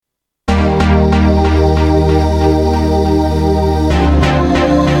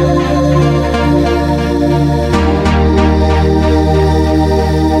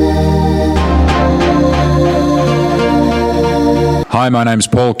Hi, my name's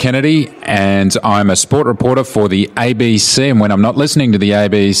Paul Kennedy, and I'm a sport reporter for the ABC. And when I'm not listening to the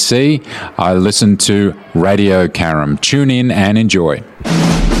ABC, I listen to Radio Karam. Tune in and enjoy.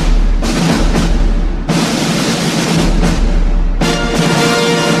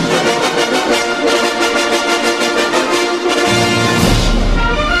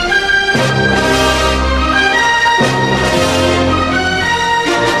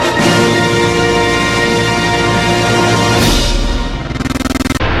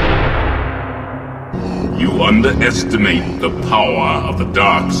 Underestimate the power of the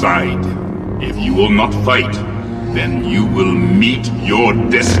dark side. If you will not fight, then you will meet your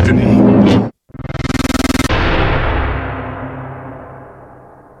destiny.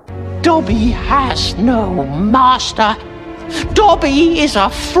 Dobby has no master. Dobby is a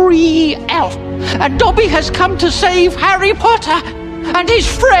free elf, and Dobby has come to save Harry Potter and his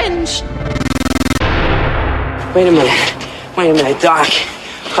friends. Wait a minute, Doc.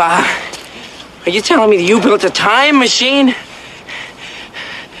 Are you telling me that you built a time machine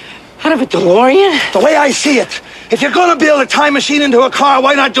out of a DeLorean? The way I see it, if you're gonna build a time machine into a car,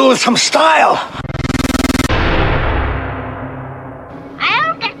 why not do it with some style?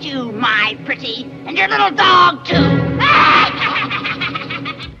 I'll get you, my pretty, and your little dog, too.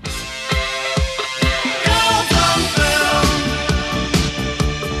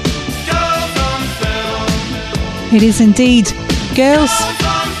 It is indeed Girls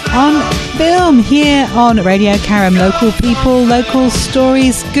on Film here on Radio Karam. Local people, local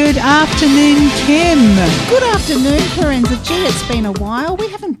stories. Good afternoon, Kim. Good afternoon, Corinza. Gee, it's been a while. We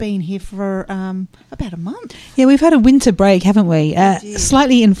haven't been here for about a month. Yeah, we've had a winter break, haven't we?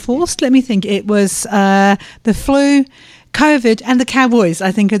 Slightly enforced. Let me think. It was the flu, COVID and the Cowboys,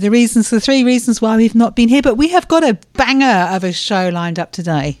 I think, are the reasons, the three reasons why we've not been here. But we have got a banger of a show lined up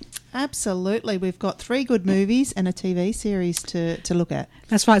today. Absolutely. We've got 3 good movies and a TV series to look at.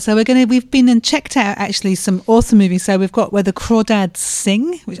 That's right. So we've been and checked out actually some awesome movies. So we've got Where the Crawdads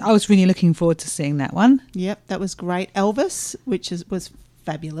Sing, which I was really looking forward to seeing that one. Yep, that was great. Elvis, which was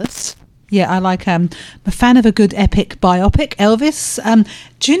fabulous. Yeah, I like, I'm a fan of a good epic biopic, Elvis.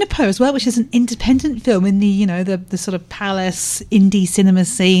 Juniper as well, which is an independent film in the, the sort of palace indie cinema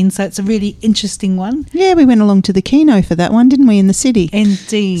scene. So it's a really interesting one. Yeah, we went along to the Kino for that one, didn't we, in the city?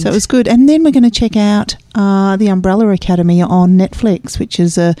 Indeed. So it was good. And then we're going to check out The Umbrella Academy on Netflix, which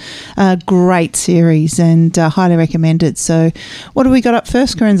is a great series and highly recommended. So what have we got up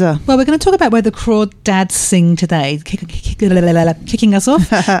first, Corinza? Well, we're going to talk about Where the Crawdads Sing today, kicking us off.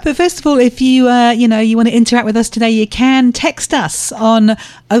 But first of all, if you want to interact with us today, you can text us on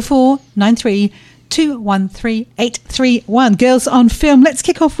 0493 213 831. Girls on Film. Let's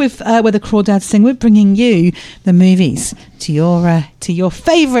kick off with Where the Crawdads Sing. We're bringing you the movies to your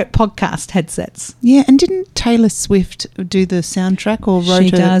favourite podcast headsets. Yeah, and didn't Taylor Swift do the soundtrack or wrote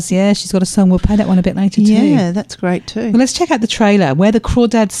She does, yeah. She's got a song. We'll play that one a bit later too. Yeah, that's great too. Well, let's check out the trailer. Where the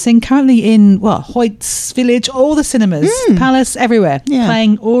Crawdads Sing, currently in, Hoyts Village, all the cinemas, Palace, everywhere,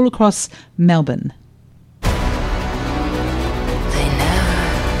 playing all across Melbourne.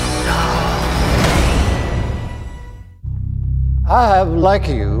 I have, like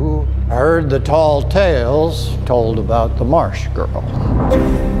you, heard the tall tales told about the Marsh Girl.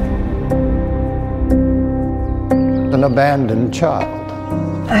 An abandoned child.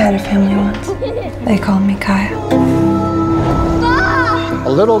 I had a family once. They called me Kaya. A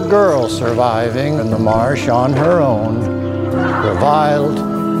little girl surviving in the marsh on her own, reviled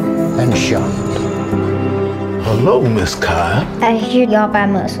and shunned. Hello, Miss Kaya. I hear y'all buy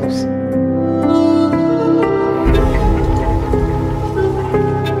mussels.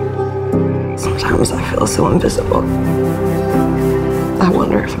 Sometimes I feel so invisible. I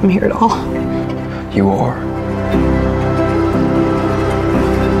wonder if I'm here at all. You are.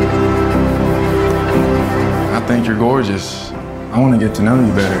 I think you're gorgeous. I want to get to know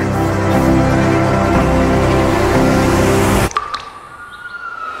you better.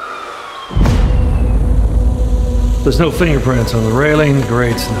 There's no fingerprints on the railing, the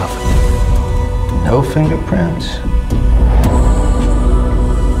grates, nothing. No fingerprints?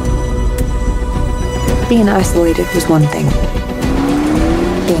 Being isolated was one thing.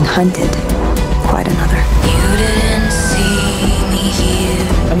 Being hunted, quite another. You didn't see me here.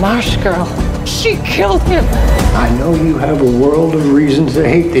 The Marsh Girl. She killed him. I know you have a world of reasons to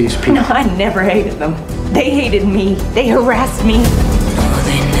hate these people. No, I never hated them. They hated me. They harassed me. No,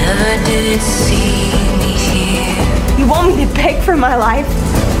 they never did see me here. You want me to beg for my life?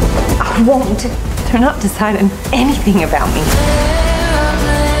 I won't. They're not deciding anything about me. There are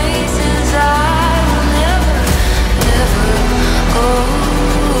places I will never, never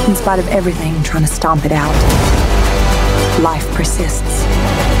go. In spite of everything, I'm trying to stomp it out. life persists.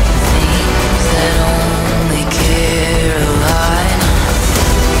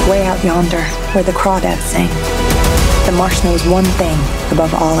 Way out yonder, where the crawdads sing, the marsh knows one thing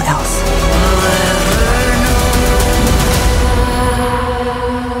above all else.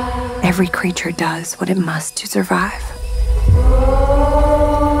 Every creature does what it must to survive.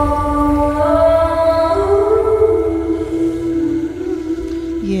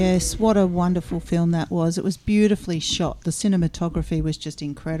 Yes, what a wonderful film that was. It was beautifully shot. The cinematography was just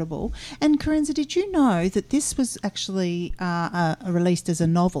incredible. And Corinza, did you know that this was actually released as a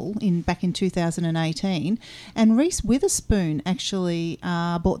novel back in 2018? And Reese Witherspoon actually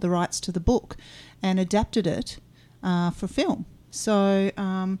bought the rights to the book and adapted it for film. So,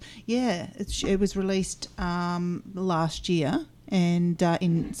 it was released last year and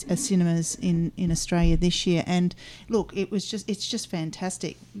in cinemas in Australia this year. And look, it's just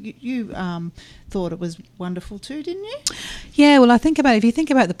fantastic. You thought it was wonderful too, didn't you? Yeah, well, if you think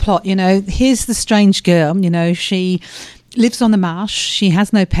about the plot, here's the strange girl, she lives on the marsh, she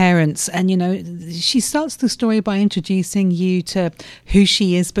has no parents, and she starts the story by introducing you to who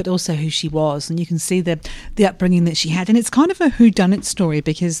she is but also who she was, and you can see the upbringing that she had. And it's kind of a whodunit story,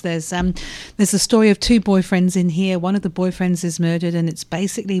 because there's a story of two boyfriends in here. One of the boyfriends is murdered, and it's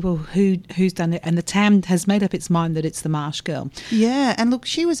basically, well, who's done it, and the town has made up its mind that it's the marsh girl. Yeah, and look,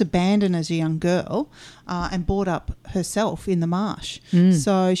 she was abandoned as a young girl and brought up herself in the marsh.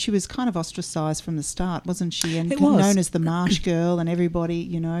 So she was kind of ostracised from the start, wasn't she? And known as the marsh girl, and everybody,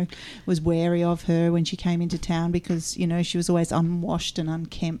 was wary of her when she came into town because, she was always unwashed and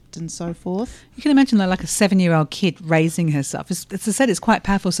unkempt and so forth. You can imagine like a 7-year-old kid raising herself. As I said, it's quite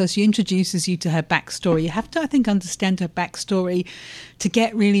powerful. So she introduces you to her backstory. You have to, I think, understand her backstory to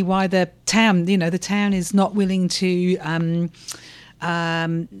get really why the town is not willing to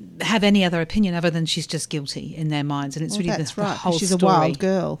have any other opinion other than she's just guilty in their minds. And it's really the whole she's story. A wild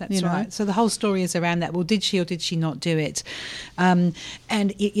girl. That's right. So the whole story is around that. Well, did she or did she not do it? And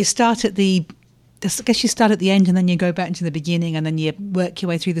you start at the end, and then you go back into the beginning, and then you work your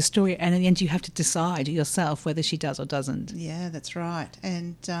way through the story, and at the end you have to decide yourself whether she does or doesn't. Yeah, that's right.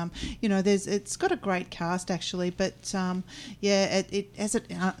 And it's got a great cast actually, but the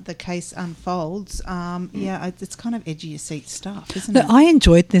case unfolds, it's kind of edge of your seat stuff, isn't it? I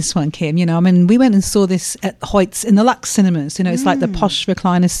enjoyed this one, Kim. We went and saw this at Hoyt's in the Lux Cinemas. It's like the posh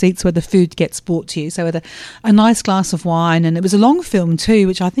recliner seats where the food gets brought to you. So with a nice glass of wine, and it was a long film too,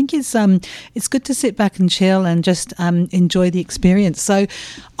 which I think is it's good to sit back and chill and just enjoy the experience. So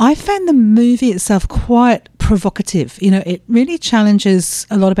I found the movie itself quite provocative. It really challenges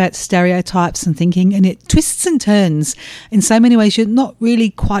a lot about stereotypes and thinking, and it twists and turns in so many ways you're not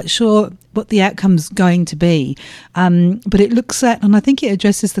really quite sure what the outcome's going to be. But it looks at, and I think it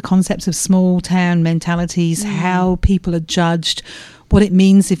addresses the concepts of small town mentalities, how people are judged, what it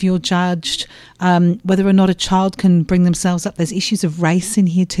means if you're judged, whether or not a child can bring themselves up. There's issues of race in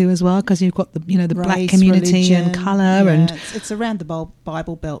here too as well, because you've got the race, black community, religion, and colour, and it's around the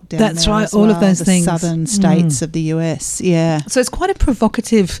Bible Belt down that's there. Right, as all well, of those the things. Southern states of the US. Yeah, so it's quite a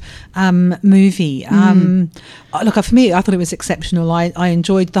provocative movie. Look, for me, I thought it was exceptional. I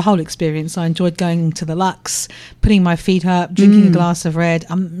enjoyed the whole experience. I enjoyed going to the Lux, putting my feet up, drinking a glass of red.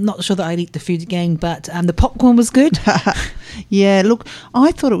 I'm not sure that I'd eat the food again, but the popcorn was good. Yeah, look,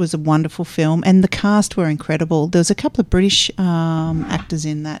 I thought it was a wonderful film, and the cast were incredible. There was a couple of British actors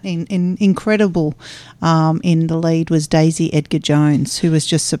in that. Incredible in the lead was Daisy Edgar-Jones, who was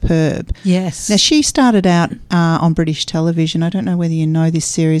just superb. Yes. Now, she started out on British television. I don't know whether you know this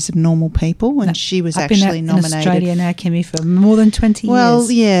series of Normal People, and she was actually nominated. In Australia now, Kimmy, for more than 20 years.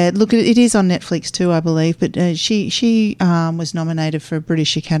 Well, yeah, look, it is on Netflix too, I believe, but she was nominated for a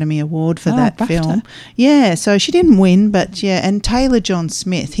British Academy Award for that BAFTA film. Yeah, so she didn't win, but yeah, and Taylor John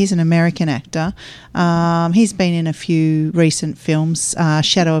Smith, he's an American actor. He's been in a few recent films,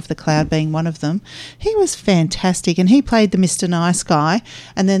 Shadow of the Cloud being one of them. He was fantastic, and he played the Mr. Nice Guy,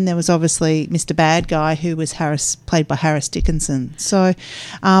 and then there was obviously Mr. Bad Guy, who was played by Harris Dickinson. So,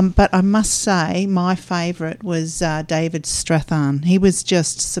 but I must say my favourite was David Strathairn. He was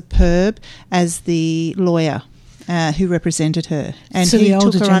just superb as the lawyer who represented her, and so he the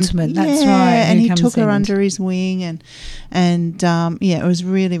older took her gentleman. That's right, and he took her under his wing, and it was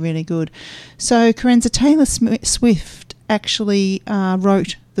really, really good. So, Corinza, Taylor Swift actually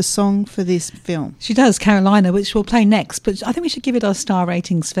wrote the song for this film. She does, Carolina, which we'll play next, but I think we should give it our star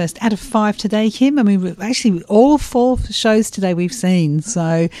ratings first. Out of 5 today, Kim. I mean, actually, all 4 shows today we've seen,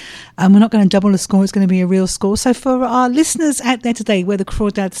 so we're not going to double the score. It's going to be a real score. So for our listeners out there today, where the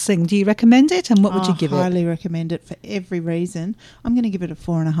Crawdads Sing, do you recommend it, and what would you give it? I highly recommend it for every reason. I'm going to give it a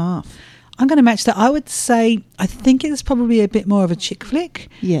 4.5. I'm going to match that. I would say I think it's probably a bit more of a chick flick.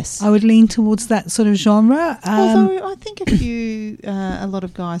 Yes. I would lean towards that sort of genre. Although I think a lot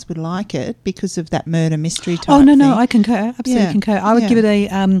of guys would like it because of that murder mystery type Oh, no, thing. I concur. Absolutely concur. I would give it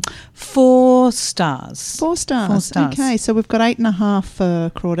a 4 stars. 4 stars. Okay, so we've got 8.5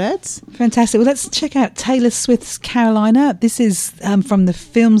 for Crawdads. Fantastic. Well, let's check out Taylor Swift's Carolina. This is from the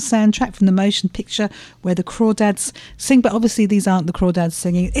film soundtrack, from the motion picture where the Crawdads sing, but obviously these aren't the Crawdads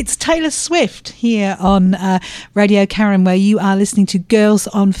singing. It's Taylor Swift here on Radio Karen, where you are listening to Girls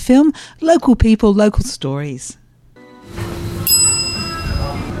on Film, local people, local stories.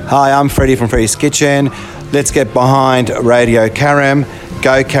 Hi, I'm Freddie from Freddie's Kitchen. Let's get behind Radio Karen.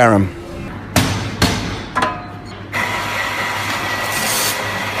 Go Karen.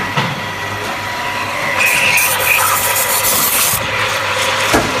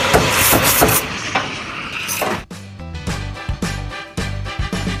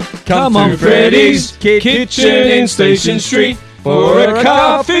 Come on, Freddy's Kitchen in Station Street for a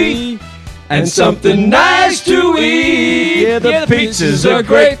coffee and something nice to eat. Yeah, the pizzas are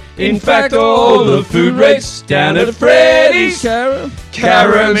great. In fact, all the food rates down at Freddy's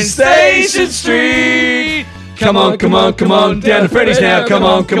Karen Station Street. Come on, come on, come on, down to Freddy's now. Come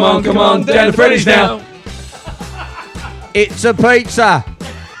on, come on, come on, down to Freddy's now. It's a pizza.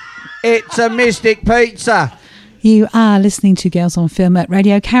 It's a Mystic Pizza. You are listening to Girls on Film at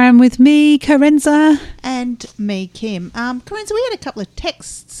Radio Karen with me, Karenza. And me, Kim. Karenza, we had a couple of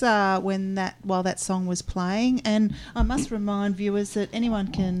texts while that song was playing, and I must remind viewers that anyone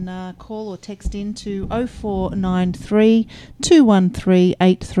can call or text in to 0493 213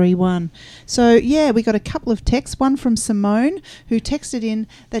 831. So, yeah, we got a couple of texts. One from Simone, who texted in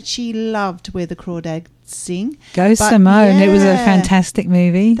that she loved Where the Crawdads Sing. Go Simone. Yeah, it was a fantastic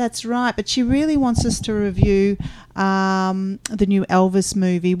movie. That's right. But she really wants us to review the new Elvis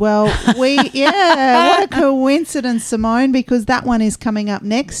movie. Well, what a coincidence, Simone, because that one is coming up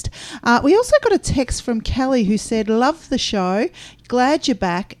next. We also got a text from Kelly who said, love the show. Glad you're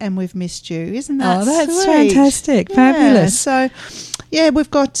back and we've missed you. Isn't that that's sweet? Fantastic. Yeah, Fabulous. So, yeah,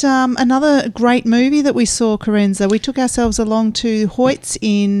 we've got another great movie that we saw, Karenza. We took ourselves along to Hoyts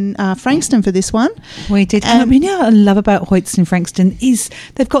in Frankston for this one. We did. And you know what I love about Hoyts in Frankston is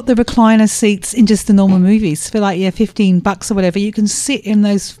they've got the recliner seats in just the normal movies. For like, $15 or whatever, you can sit in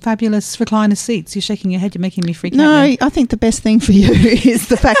those fabulous recliner seats. You're shaking your head. You're making me freak out. No, I think the best thing for you is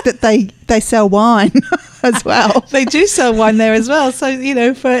the fact that they sell wine as well. They do sell wine there as well.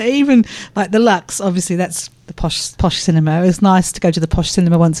 So, for even like the Lux, obviously that's the posh cinema. It's nice to go to the posh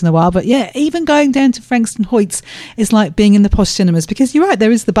cinema once in a while. But yeah, even going down to Frankston Hoyts is like being in the posh cinemas, because you're right,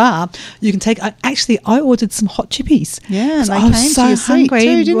 there is the bar. You can take. I ordered some hot chippies. Yeah, they I came was to your so hungry. seat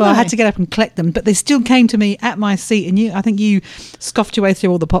too, didn't I they? had to get up and collect them, but they still came to me at my seat. And I think you scoffed your way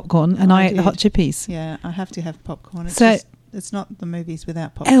through all the popcorn, and I ate the hot chippies. Yeah, I have to have popcorn. It's not the movies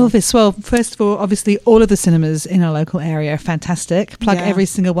without popcorn. Elvis, well, first of all, obviously all of the cinemas in our local area are fantastic. Plug every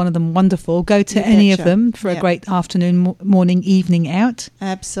single one of them, wonderful. Go to any of them for a great afternoon, morning, evening out.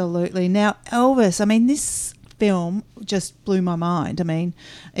 Absolutely. Now, Elvis, I mean, this film just blew my mind. I mean,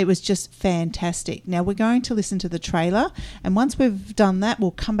 it was just fantastic. Now, we're going to listen to the trailer, and once we've done that,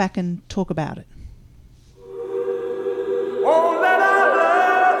 we'll come back and talk about it.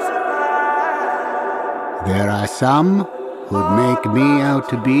 There are some who'd make me out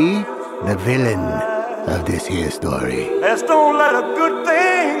to be the villain of this here story. Let's don't let a good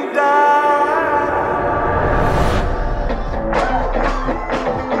thing die.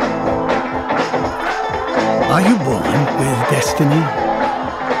 Are you born with destiny?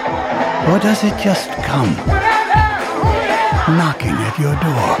 Or does it just come knocking at your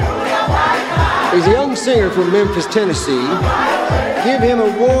door? He's a young singer from Memphis, Tennessee. Give him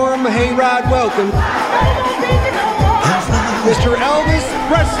a warm hayride welcome, Mr. Elvis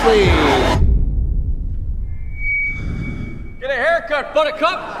Presley. Get a haircut,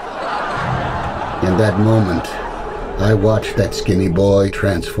 buttercup. In that moment, I watched that skinny boy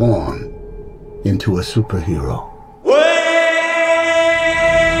transform into a superhero.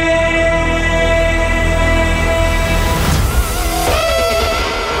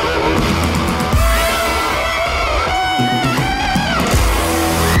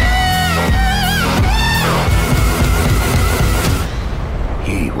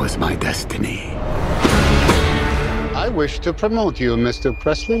 Was my destiny. I wish to promote you, Mr.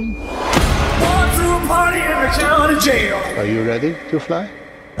 Presley. Are you ready to fly?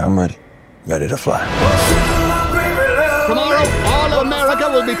 I'm ready. Ready to fly. Tomorrow, all of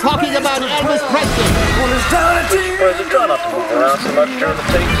America will be talking about Elvis Presley. Or is it try not to move around so much during the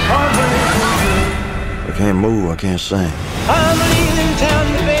tape? I can't move, I can't sing.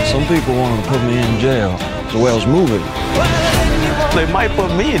 Some people want to put me in jail as well as moving. They might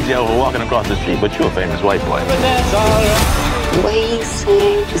put me in jail for walking across the street, but you're a famous white boy. The way he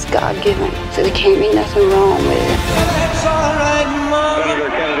sings is God-given, so there can't be nothing wrong with it. Senator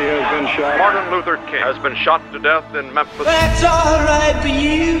Kennedy has been shot. Martin Luther King has been shot to death in Memphis. That's all right for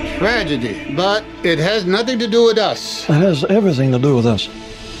you. Tragedy, but it has nothing to do with us. It has everything to do with us.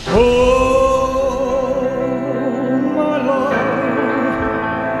 Oh, my love,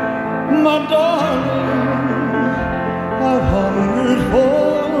 my darling, I've hungered for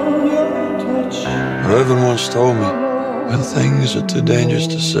your touch. Reverend once told me, when things are too dangerous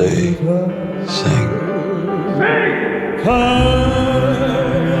to say, sing.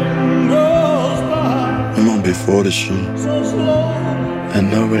 I'm on before the shoot,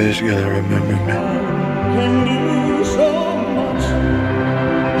 and nobody's gonna remember me.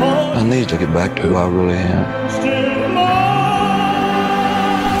 I need to get back to who I really am.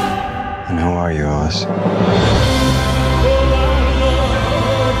 And who are you, Oz?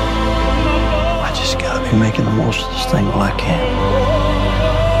 I just gotta be making the most of this thing while I can.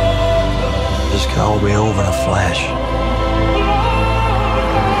 This can all be over in a flash.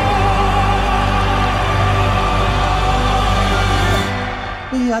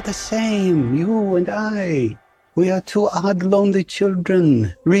 We are the same, you and I. We are two odd, lonely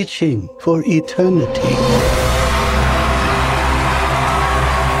children reaching for eternity.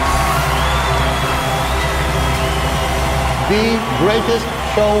 The greatest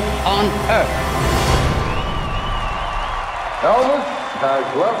show on earth. Elvis has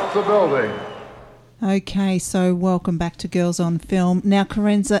left the building. Okay, so welcome back to Girls on Film. Now,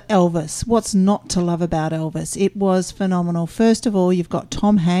 Carenza, Elvis. What's not to love about Elvis? It was phenomenal. First of all, you've got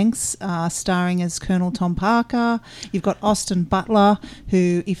Tom Hanks starring as Colonel Tom Parker. You've got Austin Butler,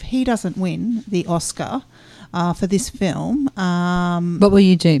 who, if he doesn't win the Oscar for this film... what will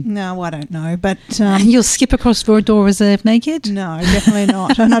you do? No, I don't know, but... You'll skip across Royal Reserve naked? No, definitely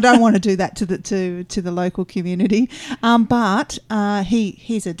not. And I don't want to do that to the local community. But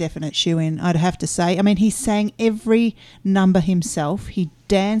he's a definite shoo-in, I'd have to say. I mean, he sang every number himself. He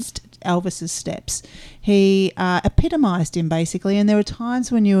danced Elvis's steps. He epitomised him, basically. And there were times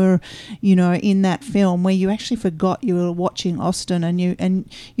when you were, in that film where you actually forgot you were watching Austin and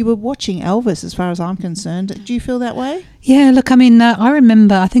you were watching Elvis, as far as I'm concerned. Do you feel that way? Yeah, look, I mean, I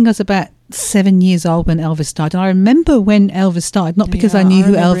remember, I think I was about 7 years old when Elvis died. And I remember when Elvis died, not because I knew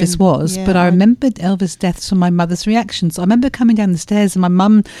who Elvis was, but I remembered Elvis' deaths from my mother's reactions. I remember coming down the stairs and my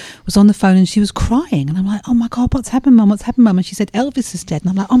mum was on the phone and she was crying. And I'm like, oh my God, what's happened, Mum? What's happened, Mum? And she said, Elvis is dead. And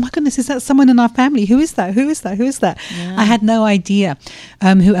I'm like, oh my goodness, is that someone in our family? Who is that? Who is that? Who is that? Yeah. I had no idea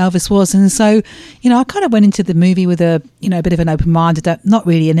who Elvis was. And so, I kind of went into the movie with a bit of an open mind. Not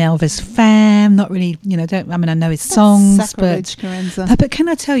really an Elvis fan, not really, I know his songs. Sacrilege, Carenza. But can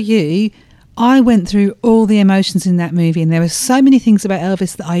I tell you, I went through all the emotions in that movie, and there were so many things about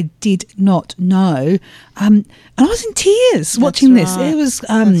Elvis that I did not know. And I was in tears watching this. It was,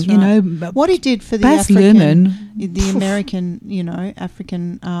 what he did for the Baz Luhrmann, the American,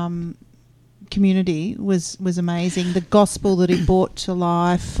 African community was amazing. The gospel that he brought to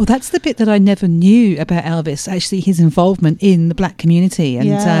life. Well, that's the bit that I never knew about Elvis, actually his involvement in the black community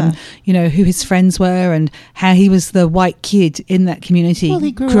and, who his friends were and how he was the white kid in that community. Well,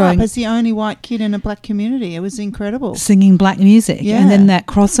 he grew up as the only white kid in a black community. It was incredible. Singing black music. Yeah. And then that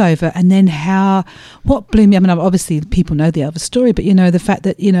crossover and then what blew me, obviously people know the Elvis story, but, the fact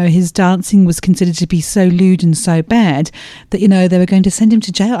that, his dancing was considered to be so lewd and so bad that, they were going to send him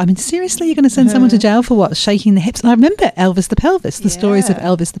to jail. I mean, seriously, you're going to send someone to jail for what? Shaking the hips? And I remember Elvis the Pelvis, the stories of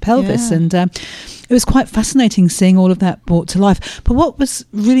Elvis the Pelvis. Yeah. And it was quite fascinating seeing all of that brought to life. But what was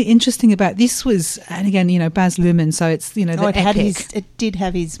really interesting about this was, and again, Baz Luhrmann, so it's, the epic. It did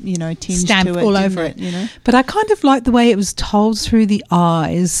have his, tinge stamp to it, all over it. But I kind of liked the way it was told through the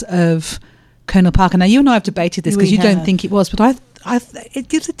eyes of Colonel Parker. Now, you and I have debated this because you don't think it was, but it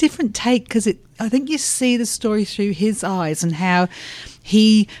gives a different take because I think you see the story through his eyes and how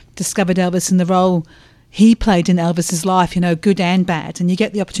he discovered Elvis and the role he played in Elvis's life, good and bad. And you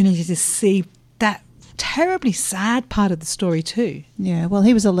get the opportunity to see that terribly sad part of the story too. Yeah, well,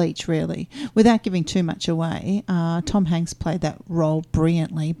 he was a leech, really. Without giving too much away, Tom Hanks played that role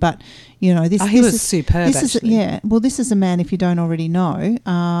brilliantly. But he was superb. This is a man, if you don't already know,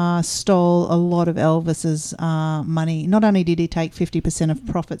 stole a lot of Elvis's money. Not only did he take 50% of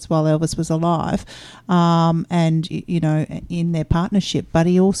profits while Elvis was alive, and in their partnership, but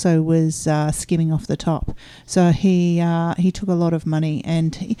he also was skimming off the top. So he took a lot of money,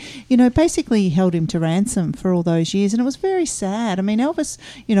 and he, basically held him to ransom for all those years, and it was very sad. I mean, Elvis,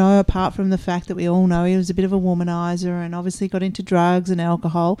 you know, apart from the fact that we all know he was a bit of a womanizer and obviously got into drugs and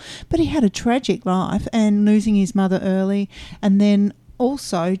alcohol, but he had a tragic life and losing his mother early, and then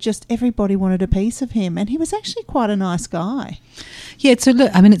also just everybody wanted a piece of him, and he was actually quite a nice guy. Yeah, so look,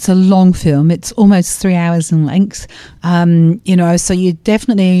 I mean, it's a long film. It's almost 3 hours in length. You know, so you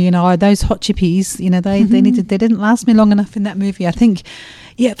definitely, you know, those hot chippies, you know, they didn't last me long enough in that movie. I think,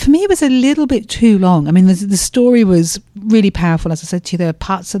 yeah, for me it was a little bit too long. I mean, the story was really powerful. As I said to you, there were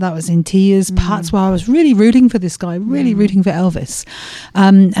parts of that I was in tears, parts where I was really rooting for this guy, really rooting for Elvis.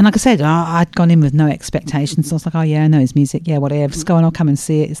 And like I said, I'd gone in with no expectations. So I was like, oh yeah, I know his music. Yeah, whatever. Just go on, I'll come and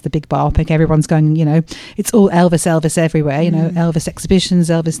see it. It's the big biopic. Everyone's going, you know, it's all Elvis everywhere. You know, Elvis exhibitions,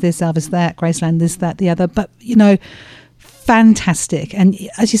 Elvis this, Elvis that, Graceland this, that, the other. But, you know, fantastic. And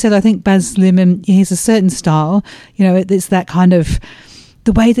as you said, I think Baz Luhrmann, he has a certain style. You know, it's that kind of,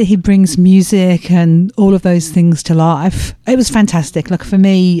 the way that he brings music and all of those things to life. It was fantastic. Like for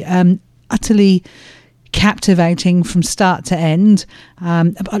me, utterly captivating from start to end.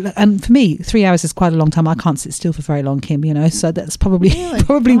 And for me, 3 hours is quite a long time. I can't sit still for very long, Kim, you know, so that's probably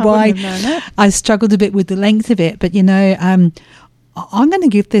why I struggled a bit with the length of it. But, you know, I'm going to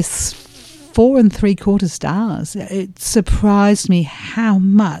give this 4 3/4 stars. It surprised me how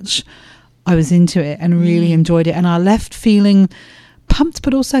much I was into it and really enjoyed it. And I left feeling pumped,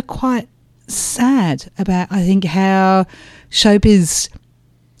 but also quite sad about, I think, how showbiz,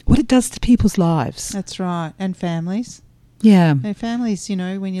 what it does to people's lives. That's right. And families. Yeah. And families, you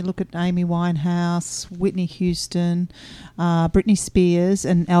know, when you look at Amy Winehouse, Whitney Houston, Britney Spears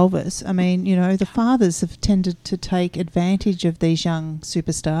and Elvis, I mean, you know, the fathers have tended to take advantage of these young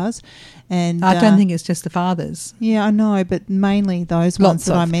superstars. And I don't think it's just the fathers. Yeah, I know, but mainly those ones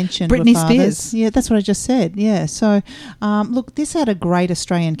that I mentioned. Britney were fathers. Spears. Yeah, that's what I just said. Yeah. So, look, this had a great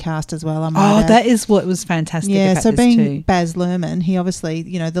Australian cast as well. That is what was fantastic about this too. So being Baz Luhrmann, he obviously,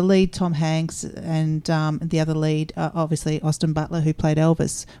 you know, the lead, Tom Hanks, and the other lead, obviously Austin Butler, who played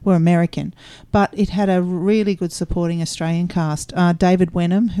Elvis, were American. But it had a really good supporting Australian cast. David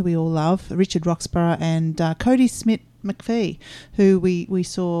Wenham, who we all love, Richard Roxburgh, and Cody Smith McPhee, who we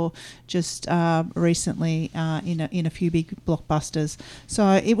saw just recently in a few big blockbusters.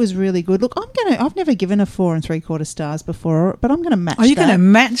 So it was really good. Look, I've never given a 4 3/4 stars before, but I'm going to match. Are you going to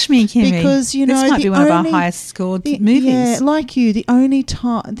match me, Kimmy? Because you know this might be one of our highest scored movies. Yeah, like you, the only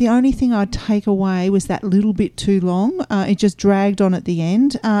thing I'd take away was that little bit too long. It just dragged on at the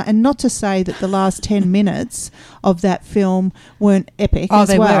end, and not to say that the last 10 minutes of that film weren't epic. Oh, as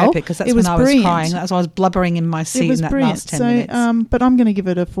they well. were epic, because that's when I was crying. That's why I was blubbering in my seat in that last 10 minutes. But I'm going to give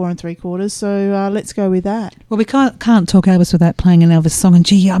it a 4 3/4. So let's go with that. Well, we can't talk Elvis without playing an Elvis song. And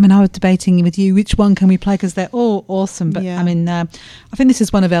gee, I mean, I was debating with you which one can we play, because they're all awesome. But I mean, I think this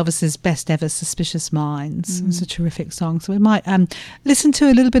is one of Elvis's best ever, "Suspicious Minds." It's a terrific song. So we might listen to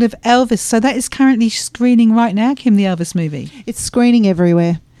a little bit of Elvis. So that is currently screening right now, Kim, the Elvis movie. It's screening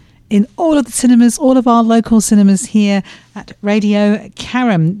everywhere. In all of the cinemas, all of our local cinemas here at Radio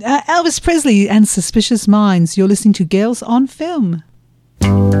Carrum. Elvis Presley and Suspicious Minds. You're listening to Girls on Film.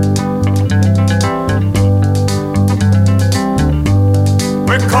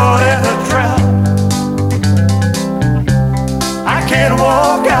 We're caught in a trap. I can't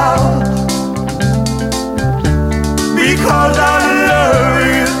walk out because our love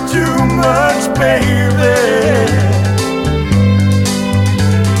is too much, baby.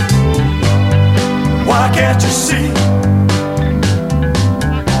 Why can't you see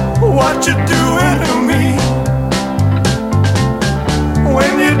what you're doing to me?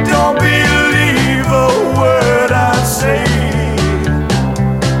 When you don't believe a word I say.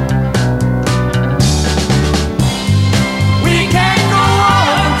 We can't go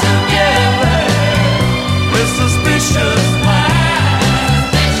on together with suspicious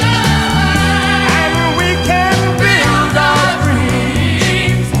minds. And we can build our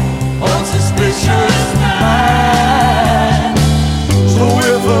dreams on suspicious minds. So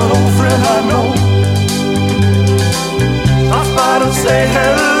if an old friend I know stops by to say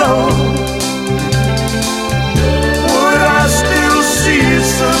hello, would I still see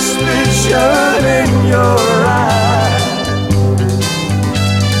suspicion in your eyes?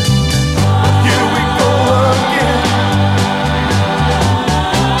 Here we go again,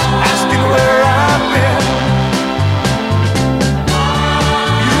 asking where I've been.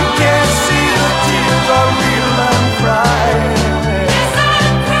 You can't see the tears are real, I'm crying. Yes,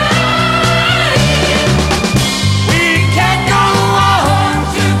 I'm crying. We can't go on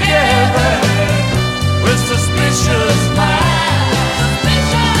together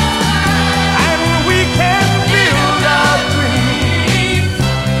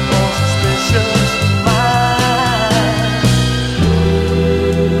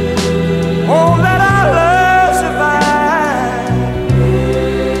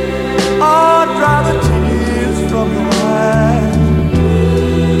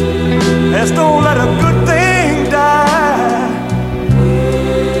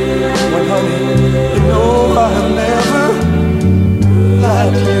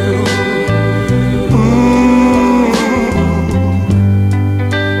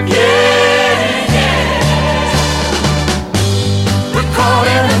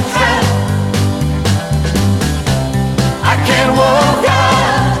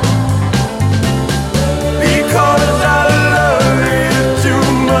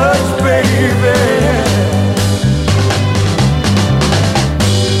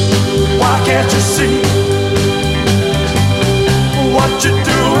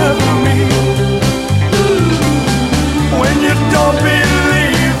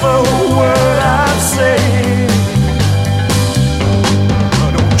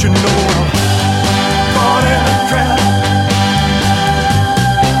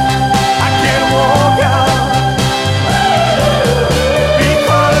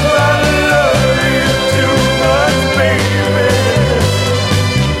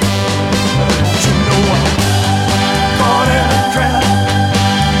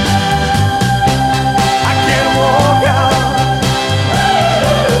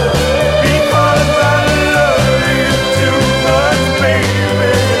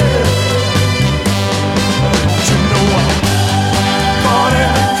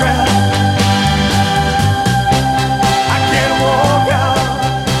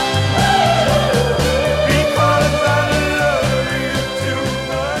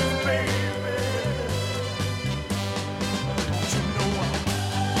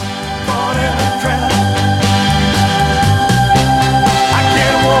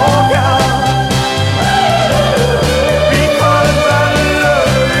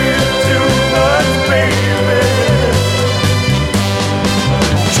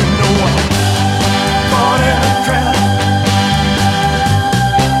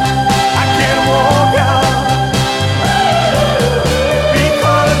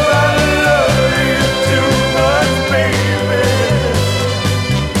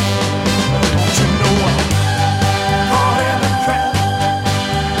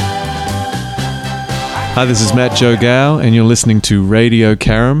Hi, this is Matt Joe Gow, and you're listening to Radio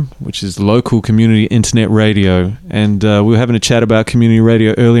Carrum, which is local community internet radio. And we were having a chat about community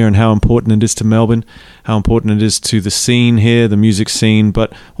radio earlier and how important it is to Melbourne, how important it is to the scene here, the music scene,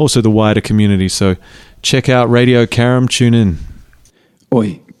 but also the wider community. So check out Radio Carrum, tune in.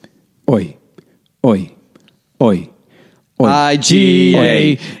 Oi, oi, oi, oi.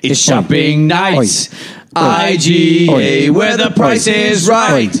 IGA, it's shopping night. IGA, where the price is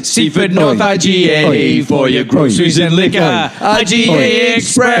right. Seaford North IGA, for your groceries and liquor. IGA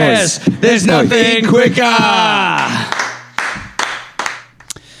Express, there's nothing quicker.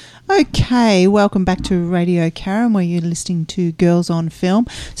 Okay, welcome back to Radio Carrum, where you're listening to Girls on Film.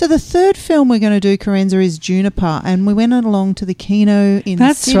 So the third film we're going to do, Carenza, is Juniper, and we went along to the Kino in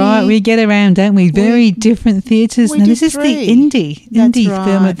That's Sydney. right, we get around, don't we? Very different theatres. Now, this is the indie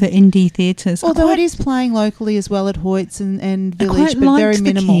film at the indie theatres. Although it is playing locally as well at Hoyts and Village, I quite but very liked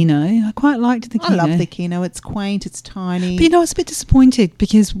minimal. the Kino. I quite liked the Kino. I love the Kino. It's quaint, it's tiny. But I was a bit disappointed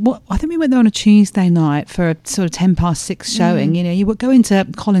because I think we went there on a Tuesday night for a sort of 6:10 showing. You know, you would go into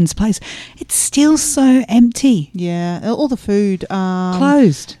Collins Place. It's still so empty. Yeah, all the food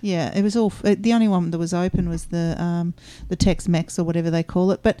closed. Yeah, it was all. The only one that was open was the Tex-Mex or whatever they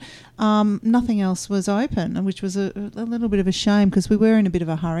call it, but nothing else was open, which was a little bit of a shame because we were in a bit of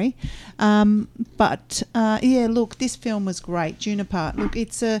a hurry. But look, this film was great. Juniper. Look,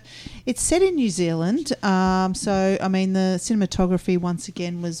 it's set in New Zealand, so I mean the cinematography once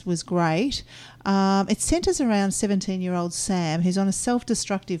again was great. It centres around 17-year-old Sam, who's on a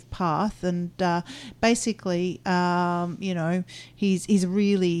self-destructive path, and basically, he's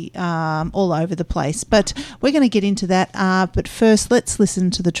really all over the place. But we're going to get into that. But first, let's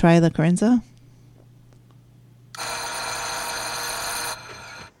listen to the trailer, Carenza.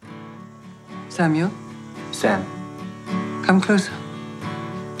 Samuel? Sam. Come closer.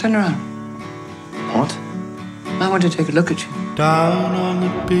 Turn around. What? I want to take a look at you. Down on the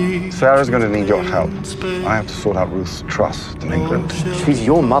beach. Sarah's going to need your help. I have to sort out Ruth's trust in England. She's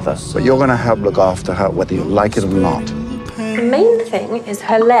your mother. But you're going to help look after her, whether you like it or not. The main thing is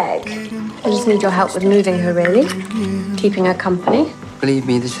her leg. I just need your help with moving her, really. Keeping her company. Believe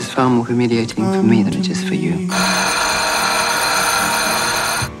me, this is far more humiliating for me than it is for you.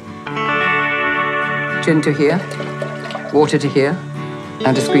 Gin to here, water to here,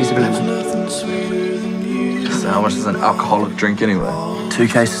 and a squeeze of lemon. So how much is an alcoholic drink anyway? 2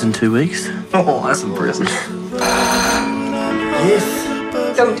 cases in 2 weeks? Oh, that's impressive. Yes.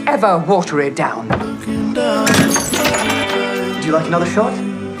 Don't ever water it down. Would you like another shot?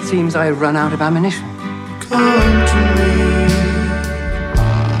 Seems I run out of ammunition.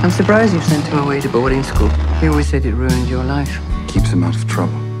 I'm surprised you sent him away to boarding school. He always said it ruined your life. Keeps him out of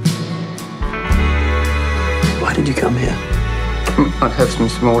trouble. Why did you come here? I'd have some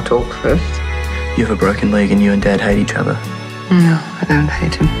small talk first. You have a broken leg and you and Dad hate each other. No, I don't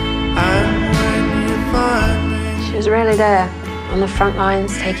hate him. She was really there, on the front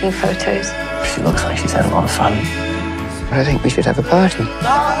lines, taking photos. She looks like she's had a lot of fun. I think we should have a party.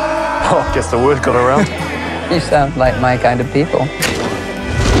 Oh, guess the word got around. You sound like my kind of people.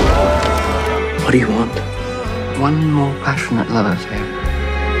 What do you want? One more passionate love affair.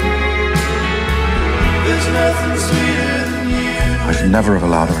 I should never have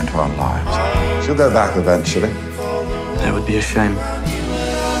allowed her into our lives. She'll go back eventually. That would be a shame.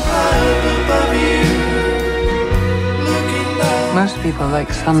 Most people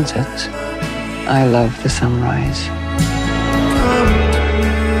like sunsets. I love the sunrise.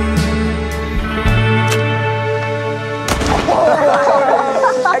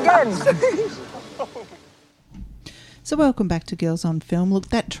 Again. So welcome back to Girls on Film. Look,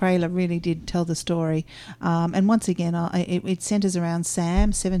 that trailer really did tell the story. And once again, it centres around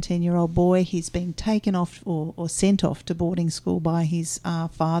Sam, 17-year-old boy. He's been taken off or sent off to boarding school by his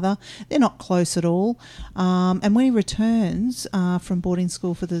father. They're not close at all. And when he returns from boarding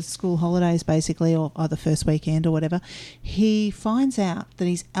school for the school holidays, basically, or the first weekend or whatever, he finds out that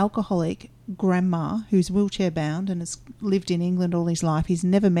his alcoholic grandma, who's wheelchair bound and has lived in England all his life, he's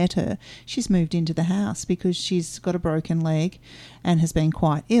never met her. She's moved into the house because she's got a broken leg and has been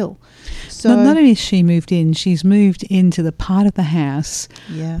quite ill. So not only has she moved in, she's moved into the part of the house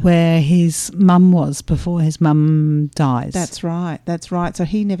where his mum was before his mum dies. That's right. So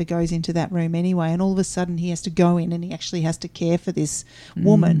he never goes into that room anyway, and all of a sudden he has to go in and he actually has to care for this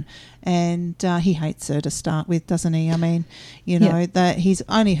woman. And he hates her to start with, doesn't he? I mean, that he's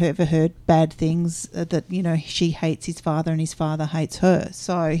only ever heard bad things, that, she hates his father and his father hates her.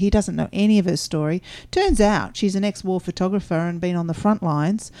 So he doesn't know any of her story. Turns out she's an ex-war photographer and been on the front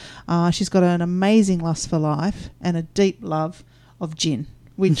lines. She's got an amazing lust for life and a deep love of gin,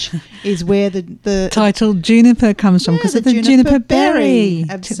 which is where the title Juniper comes from, because of the juniper berry.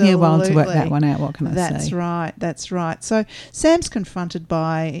 Absolutely. Took me a while to work that one out. What can I say? That's right. So Sam's confronted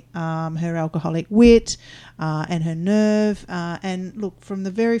by her alcoholic wit and her nerve. And look, from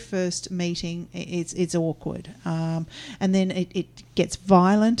the very first meeting, it's awkward. And then it gets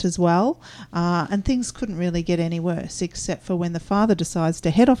violent as well. And things couldn't really get any worse, except for when the father decides to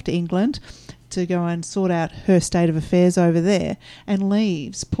head off to England to go and sort out her state of affairs over there, and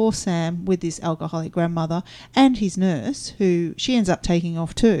leaves poor Sam with this alcoholic grandmother and his nurse, who she ends up taking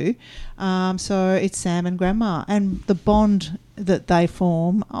off too. So it's Sam and Grandma, and the bond that they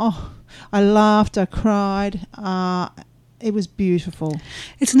form. Oh, I laughed, I cried. It was beautiful.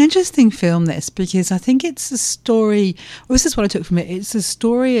 It's an interesting film, this, because I think it's a story, well, this is what I took from it, it's a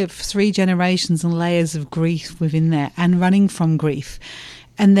story of 3 generations and layers of grief within there, and running from grief.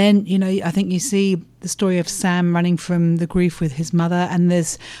 And then, you know, I think you see the story of Sam running from the grief with his mother, and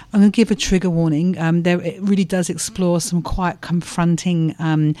I'm going to give a trigger warning. It really does explore some quite confronting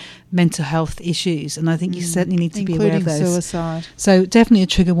mental health issues, and I think you certainly need to be aware of those. Including suicide. So definitely a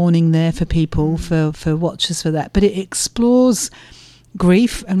trigger warning there for people, for watchers for that. But it explores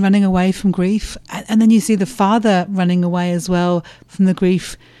grief and running away from grief, and then you see the father running away as well from the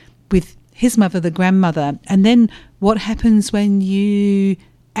grief with his mother, the grandmother, and then what happens when you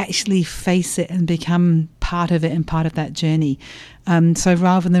actually face it and become part of it and part of that journey. So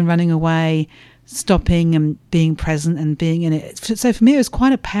rather than running away, stopping and being present and being in it. So for me, it was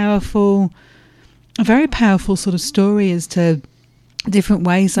quite a very powerful sort of story as to different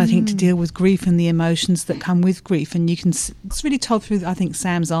ways, I think, to deal with grief and the emotions that come with grief. And it's really told through, I think,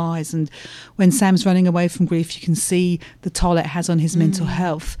 Sam's eyes. And when Sam's running away from grief, you can see the toll it has on his mental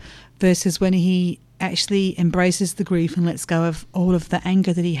health, versus when he actually embraces the grief and lets go of all of the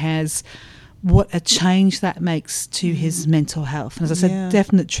anger that he has, what a change that makes to his mental health. And as I said,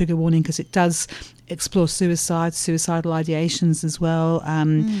 definite trigger warning, because it does explore suicidal ideations as well.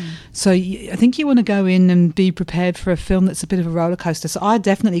 So I think you want to go in and be prepared for a film that's a bit of a roller coaster. So I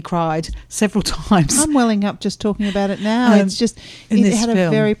definitely cried several times. I'm welling up just talking about it now. It's just, it had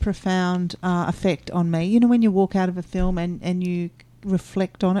a very profound effect on me. You know, when you walk out of a film and you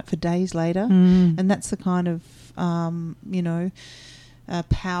reflect on it for days later, and that's the kind of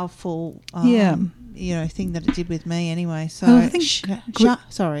powerful thing that it did with me anyway. So I think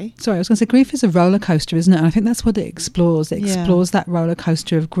sorry, I was going to say, grief is a roller coaster, isn't it? And I think that's what it explores. It explores that roller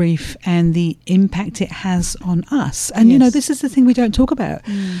coaster of grief and the impact it has on us. And you know, this is the thing we don't talk about.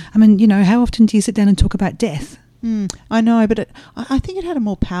 I mean, you know, how often do you sit down and talk about death? I know, but I think it had a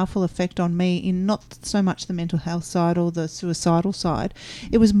more powerful effect on me in not so much the mental health side or the suicidal side.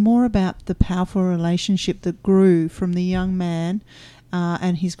 It was more about the powerful relationship that grew from the young man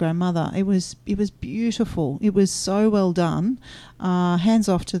and his grandmother. It was beautiful. It was so well done. Hands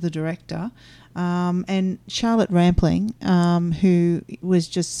off to the director. And Charlotte Rampling, who was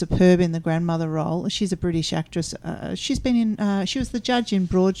just superb in the grandmother role. She's a British actress. She's been in. She was the judge in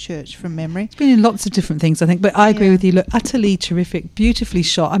Broadchurch from memory. She's been in lots of different things, I think. But I agree with you. Look, utterly terrific, beautifully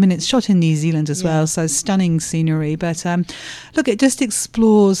shot. I mean, it's shot in New Zealand as well, so stunning scenery. But look, it just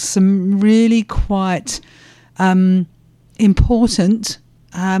explores some really quite important.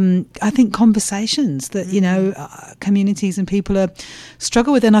 I think conversations that, you know, communities and people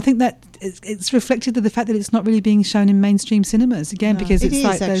struggle with, and I think that it's reflected in the fact that it's not really being shown in mainstream cinemas again, because it's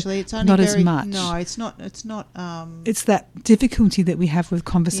like it's only not as much. No, it's not. It's that difficulty that we have with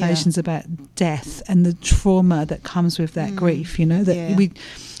conversations about death and the trauma that comes with that grief. You know that we,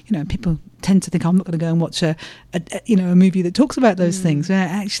 you know, people tend to think, I'm not going to go and watch a movie that talks about those things.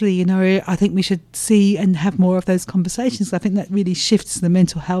 Actually, you know, I think we should see and have more of those conversations. I think that really shifts the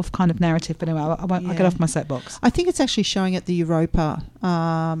mental health kind of narrative. But anyway, I'll get off my soapbox. I think it's actually showing at the Europa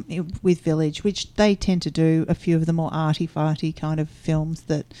with Village, which they tend to do a few of the more arty-farty kind of films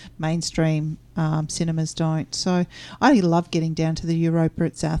that mainstream cinemas don't. So I love getting down to the Europa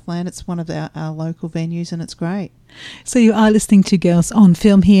at Southland. It's one of our local venues, and it's great. So you are listening to Girls on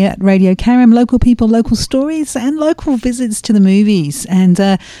Film here at Radio Karam. Local people, local stories, and local visits to the movies. And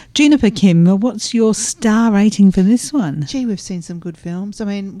Juniper, Kim, what's your star rating for this one? Gee, we've seen some good films. I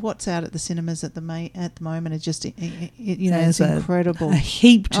mean, what's out at the cinemas at the moment is just, it's incredible. A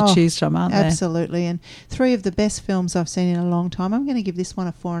heap to choose from, aren't there? Absolutely. And 3 of the best films I've seen in a long time. I'm going to give this one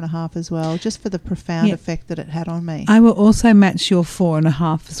a 4.5 as well, just for the profound effect that it had on me. I will also match your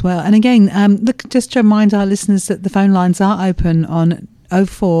 4.5 as well. And again, look, just to remind our listeners that the phone lines are open on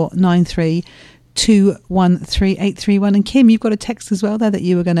 0493 213 831. And Kim, you've got a text as well there that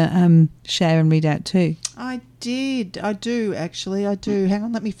you were going to share and read out too. I did. I do, actually. I do. Hang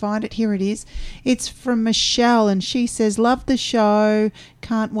on, let me find it. Here it is. It's from Michelle, and she says, love the show.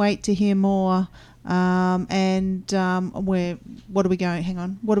 Can't wait to hear more. What are we going? Hang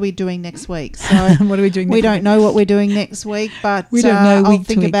on. What are we doing next week? So what are we doing? We don't know what we're doing next week, but we don't know. I'll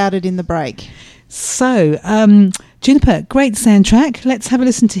think about it in the break. So, Juniper, great soundtrack. Let's have a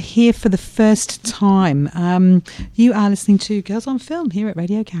listen to Here for the First Time. You are listening to Girls on Film here at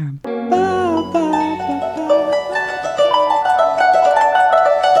Radio Karam.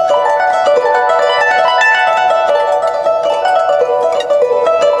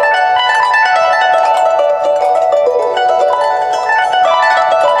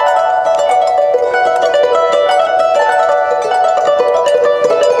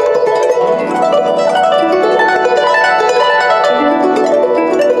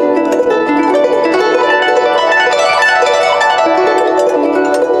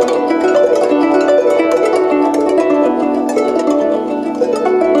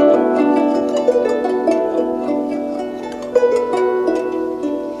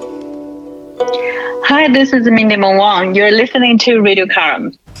 Hi, this is Mindy Wang. You're listening to Radio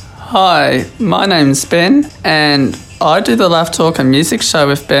Karam. Hi, my name's Ben, and I do the Laugh Talk and Music Show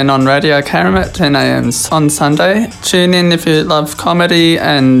with Ben on Radio Karam at 10 a.m. on Sunday. Tune in if you love comedy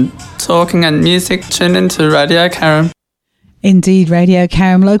and talking and music. Tune in to Radio Karam. Indeed, Radio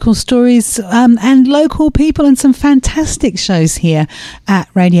Karam, local stories and local people, and some fantastic shows here at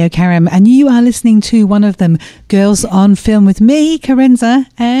Radio Karam. And you are listening to one of them, Girls on Film, with me, Karenza,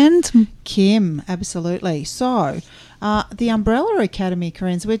 and Kim. Absolutely. So, the Umbrella Academy,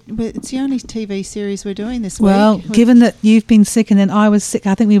 Karenza, it's the only TV series we're doing this week. Well, given that you've been sick and then I was sick,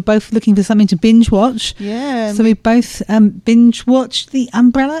 I think we were both looking for something to binge watch. Yeah. So we both binge watched the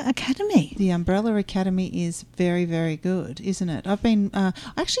Umbrella Academy. The Umbrella Academy is very, very good, isn't it? I've been I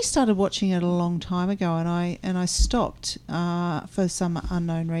actually started watching it a long time ago, and I stopped for some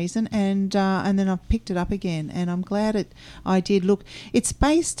unknown reason, and then I've picked it up again, and I'm glad I did. Look, it's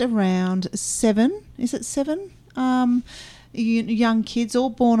based around 7. Is it 7? Young kids all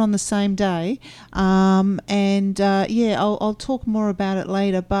born on the same day, I'll talk more about it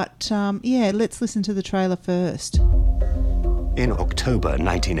later, but let's listen to the trailer first. In October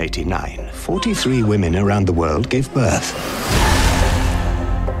 1989, 43 women around the world gave birth.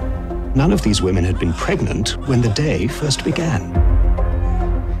 None of these women had been pregnant when the day first began.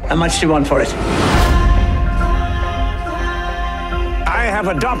 How much do you want for it? I have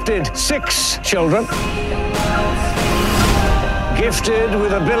adopted 6 children, gifted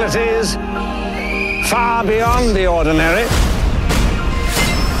with abilities far beyond the ordinary.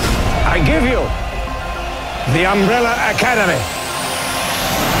 I give you the Umbrella Academy.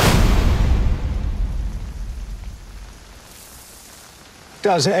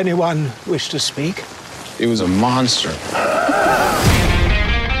 Does anyone wish to speak? He was a monster.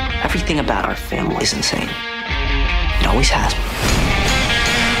 Everything about our family is insane. It always has been.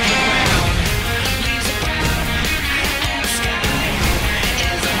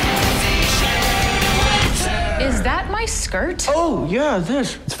 Is that my skirt? Oh, yeah,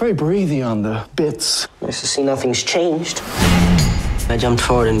 this. It's very breathy on the bits. Nice to see nothing's changed. I jumped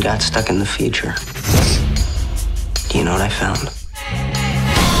forward and got stuck in the future. Do you know what I found?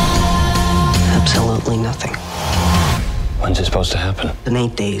 Absolutely nothing. When's it supposed to happen? In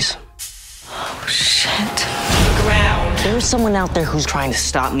 8 days. Oh, shit. Look around. There's someone out there who's trying to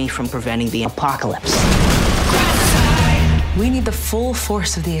stop me from preventing the apocalypse. We need the full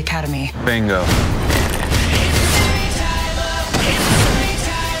force of the Academy. Bingo.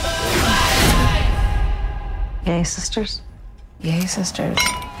 Yay, sisters. Yay, sisters.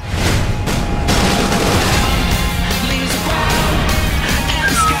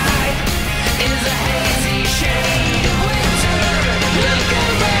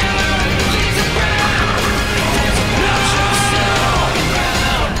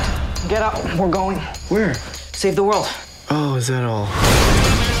 Get up, we're going. Where? Save the world. Oh, is that all?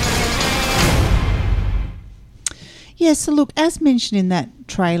 Yeah, so look, as mentioned in that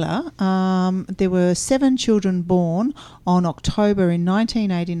trailer, there were 7 children born on October in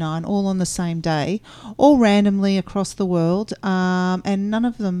 1989, all on the same day, all randomly across the world, and none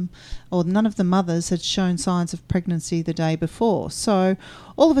of the mothers had shown signs of pregnancy the day before. So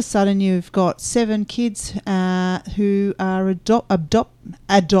all of a sudden you've got 7 kids who are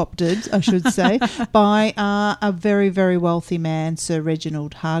adopted, I should say, by a very, very wealthy man, Sir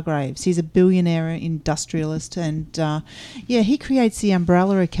Reginald Hargraves. He's a billionaire industrialist, and he creates the Umbrella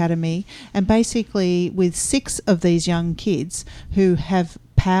Academy, and basically with 6 of these young kids who have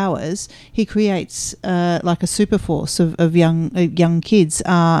powers, he creates like a super force of young kids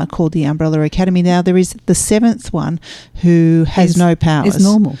called the Umbrella Academy. Now there is the seventh one who has no powers. Is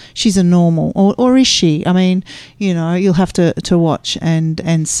normal. She's a normal, or is she? I mean, you know, you'll have to watch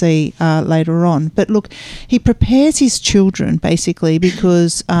and see later on. But look, he prepares his children basically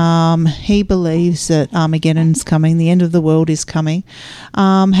because he believes that Armageddon's coming, the end of the world is coming.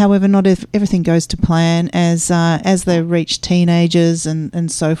 However, not everything goes to plan as they reach teenagers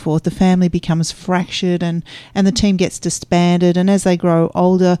and so forth. The family becomes fractured and the team gets disbanded, and as they grow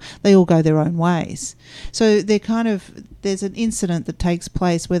older, they all go their own ways. So there's an incident that takes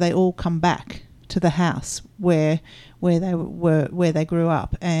place where they all come back to the house where they grew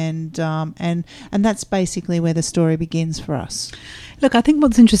up, and that's basically where the story begins for us. Look, I think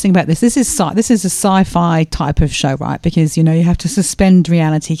what's interesting about this is a sci-fi type of show, right? Because, you know, you have to suspend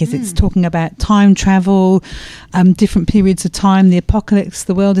reality because it's talking about time travel, different periods of time, the apocalypse,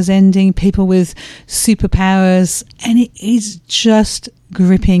 the world is ending, people with superpowers, and it is just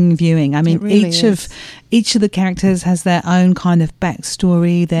gripping viewing. I mean, really each of the characters has their own kind of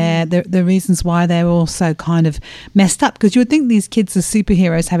backstory, the reasons why they're all so kind of messed up, because you would think these kids as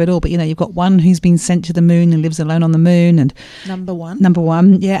superheroes have it all, but you know, you've got one who's been sent to the moon and lives alone on the moon, and number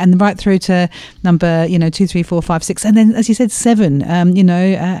one, yeah, and right through to number 2, 3, 4, 5, 6, and then as you said 7, and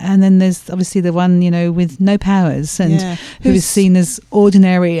then there's obviously the one with no powers and who is seen as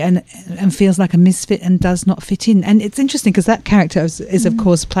ordinary and feels like a misfit and does not fit in. And it's interesting because that character is of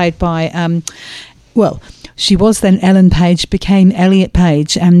course played by she was then Ellen Page, became Elliot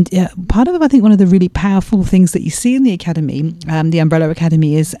Page, and part of, I think, one of the really powerful things that you see in the Academy, the Umbrella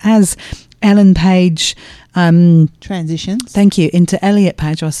Academy, is as Ellen Page transitions. Thank you, into Elliot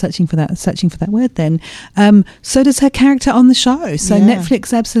Page. I was searching for that word then. So does her character on the show. So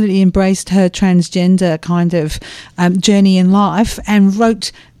Netflix absolutely embraced her transgender kind of journey in life and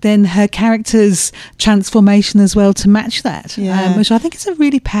wrote then her character's transformation as well to match that, which I think is a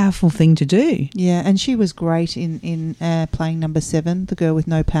really powerful thing to do. Yeah, and she was great in playing number 7, the girl with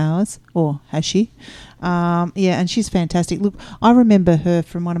no powers, or has she? And she's fantastic. Look, I remember her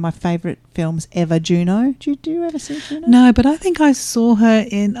from one of my favourite films ever, Juno. Do you ever see Juno? No, but I think I saw her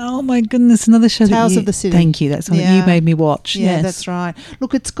in, oh my goodness, another show. Tales of the City. Thank you. That's something you made me watch. Yeah, yes. That's right.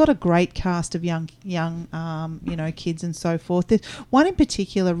 Look, it's got a great cast of young kids and so forth. There's one in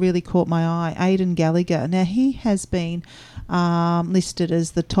particular really caught my eye, Aidan Gallagher. Now, he has been listed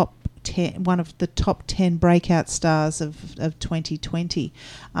as the one of the top 10 breakout stars of 2020,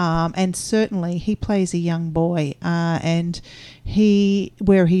 and certainly he plays a young boy, and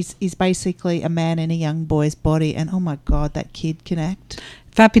he's basically a man in a young boy's body, and oh my God, that kid can act.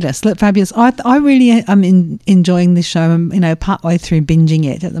 Fabulous. Look, fabulous. I really am enjoying this show. I'm, partway through binging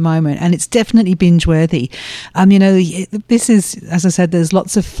it at the moment, and it's definitely binge worthy. This is, as I said, there's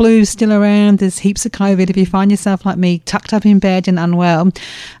lots of flu still around. There's heaps of COVID. If you find yourself like me, tucked up in bed and unwell,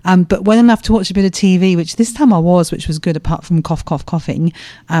 but well enough to watch a bit of TV, which this time I was, which was good apart from coughing,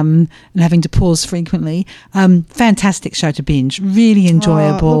 and having to pause frequently. Fantastic show to binge. Really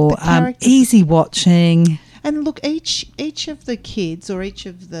enjoyable. Easy watching. And look, each of the kids, or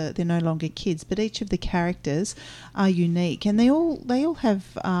they're no longer kids, but each of the characters are unique, and they all have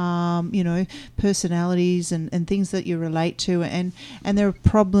personalities and things that you relate to, and there are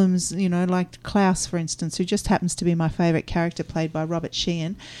problems, like Klaus, for instance, who just happens to be my favourite character, played by Robert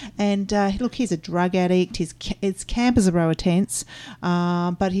Sheehan. And look, he's a drug addict. It's camp as a row of tents,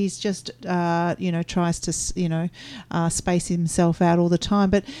 but he's just tries to space himself out all the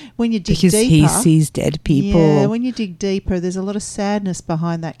time. But when you dig deeper, because he sees dead people. Yeah, when you dig deeper, there's a lot of sadness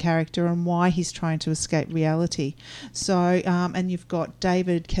behind that character and why he's trying to escape reality. So, and you've got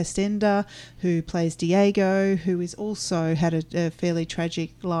David Castenda, who plays Diego, who is also had a fairly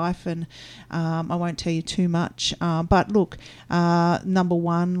tragic life, and I won't tell you too much. But look, number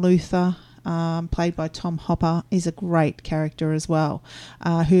 1, Luther, played by Tom Hopper, is a great character as well,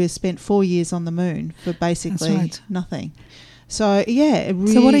 who has spent 4 years on the moon for basically nothing. So,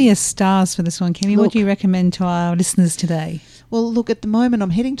 really. So what are your stars for this one, Kimmy? What do you recommend to our listeners today? Well, look, at the moment I'm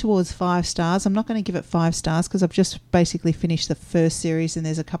heading towards 5 stars. I'm not going to give it 5 stars because I've just basically finished the first series and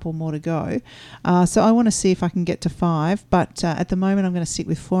there's a couple more to go. So I want to see if I can get to 5. But at the moment I'm going to stick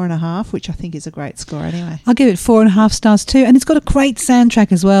with 4.5, which I think is a great score anyway. I'll give it 4.5 stars too. And it's got a great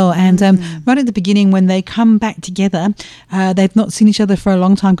soundtrack as well. And right at the beginning, when they come back together, they've not seen each other for a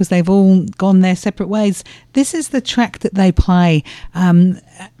long time because they've all gone their separate ways. This is the track that they play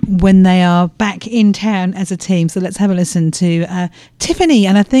when they are back in town as a team. So let's have a listen to Tiffany,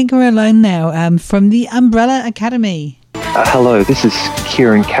 and I think we're alone now, from the Umbrella Academy. Hello, this is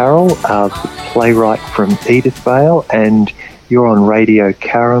Kieran Carroll, the playwright from Edithvale, and You're on Radio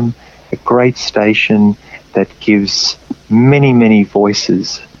Karam, a great station that gives many, many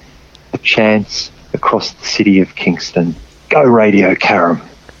voices a chance across the city of Kingston. Go Radio Karam.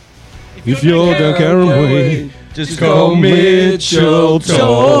 If you're down Karam Way, just call Mitchell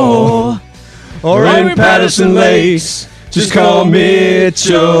Tor. Or in Patterson Lakes, just call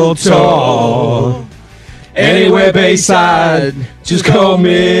Mitchell Tor. Anywhere Bayside, just call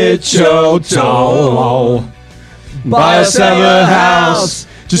Mitchell Tor. Buy or sell a house,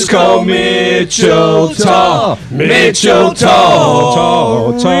 just call Mitchell Tor. Mitchell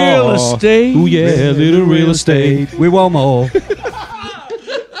Tor. Real estate. Ooh yeah, little real estate. We want more. We've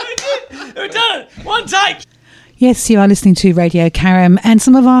done it! One take! Yes, you are listening to Radio Karam and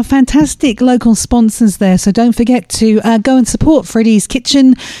some of our fantastic local sponsors there. So don't forget to go and support Freddy's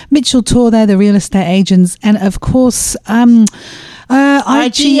Kitchen, Mitchell Tor there, the real estate agents, and of course,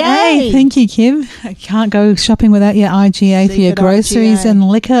 IGA. Thank you, Kim. I can't go shopping without your IGA for your groceries and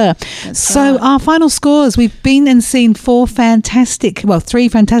liquor. So our final scores, we've been and seen three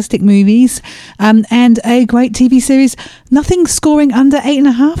fantastic movies and a great TV series. Nothing scoring under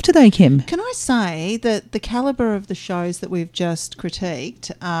 8.5 today, Kim. Can I say that the calibre of the shows that we've just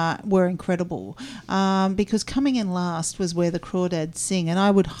critiqued were incredible, because coming in last was Where the Crawdads Sing, and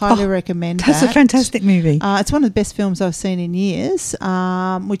I would highly recommend that. That's a fantastic movie. It's one of the best films I've seen in years,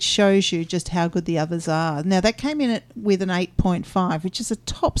 which shows you just how good the others are. Now, that came in with an 8.5, which is a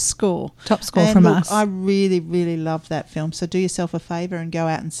top score. Top score from us. I really, really love that film, so do yourself a favour and go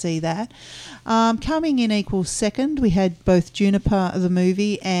out and see that. Coming in equal second, we had both Juniper, the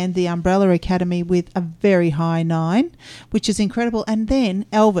movie, and The Umbrella Academy with a very high 9, which is incredible. And then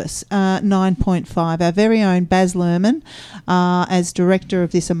Elvis, 9.5. Our very own Baz Luhrmann, as director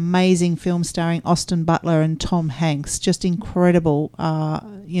of this amazing film starring Austin Butler and Tom Hanks. Just incredible,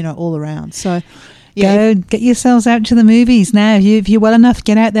 all around. So, yeah. Go get yourselves out to the movies now. If you're well enough,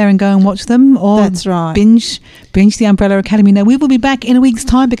 get out there and go and watch them. Or that's right. Binge The Umbrella Academy. Now, we will be back in a week's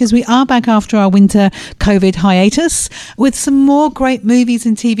time because we are back after our winter COVID hiatus with some more great movies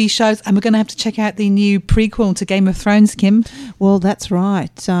and TV shows. And we're going to have to check out the new prequel to Game of Thrones, Kim. Well, that's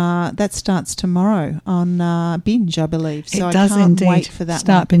right. That starts tomorrow on Binge, I believe. So it does I can't indeed. wait for that.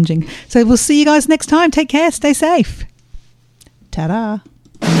 Start binging. So we'll see you guys next time. Take care. Stay safe. Ta-da.